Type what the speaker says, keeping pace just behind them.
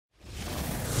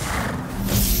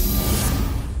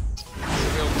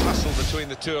between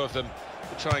the two of them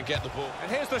to try and get the ball. And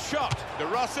here's the shot, De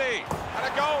Rossi, and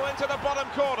a goal into the bottom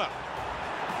corner.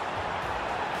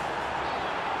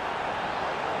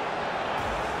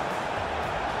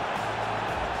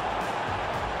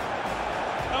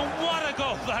 And what a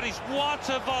goal that is, what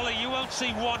a volley. You won't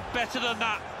see one better than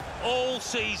that all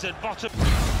season. Bottom.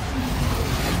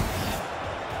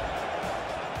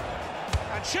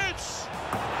 And shoots,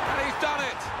 and he's done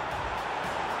it.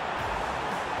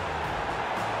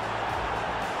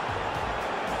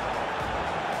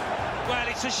 Well,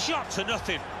 it's a shot to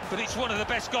nothing, but it's one of the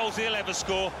best goals he'll ever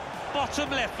score. Bottom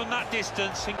left from that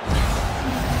distance. El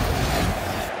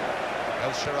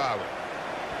Shaarawy.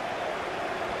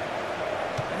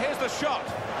 And here's the shot.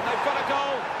 They've got a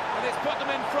goal, and it's put them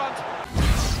in front.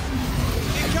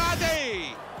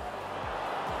 Icardi!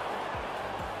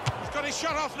 He's got his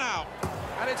shot off now,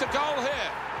 and it's a goal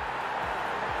here.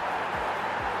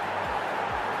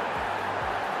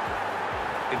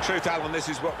 In truth, Alan, this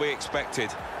is what we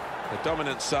expected. The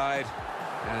dominant side,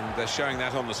 and they're showing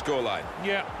that on the scoreline.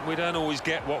 Yeah, we don't always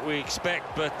get what we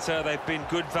expect, but they've been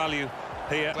good value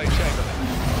here. Play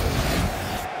Chamberlain.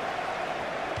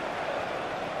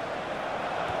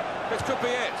 This could be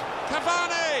it.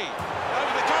 Cavani!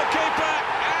 Over the goalkeeper,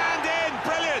 and in!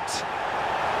 Brilliant!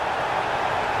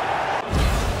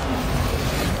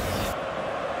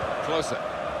 Closer.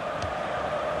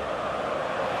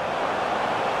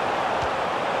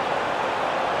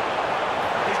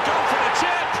 He's gone for the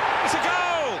chip! It's a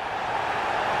goal!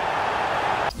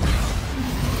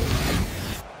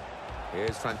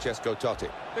 Here's Francesco Totti.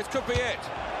 This could be it.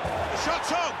 The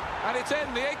shot's on, and it's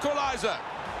in, the equaliser.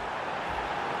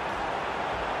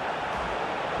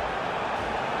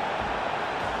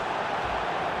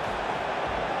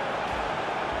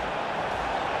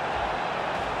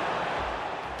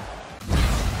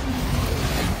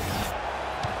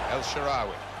 El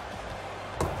Shaarawy.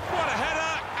 What a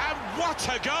header, and what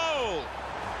a goal!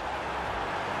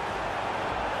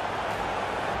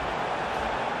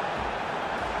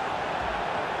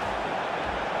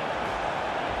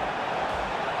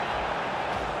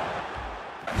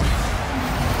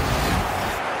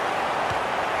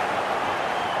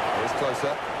 Here's closer.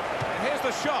 And here's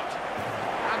the shot,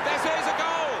 and this is a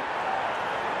goal!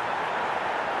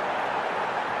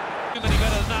 Too many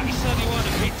better than that. He certainly won't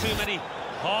have hit too many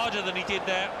harder than he did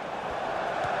there.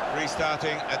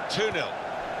 Restarting at 2-0.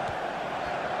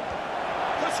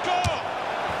 The score!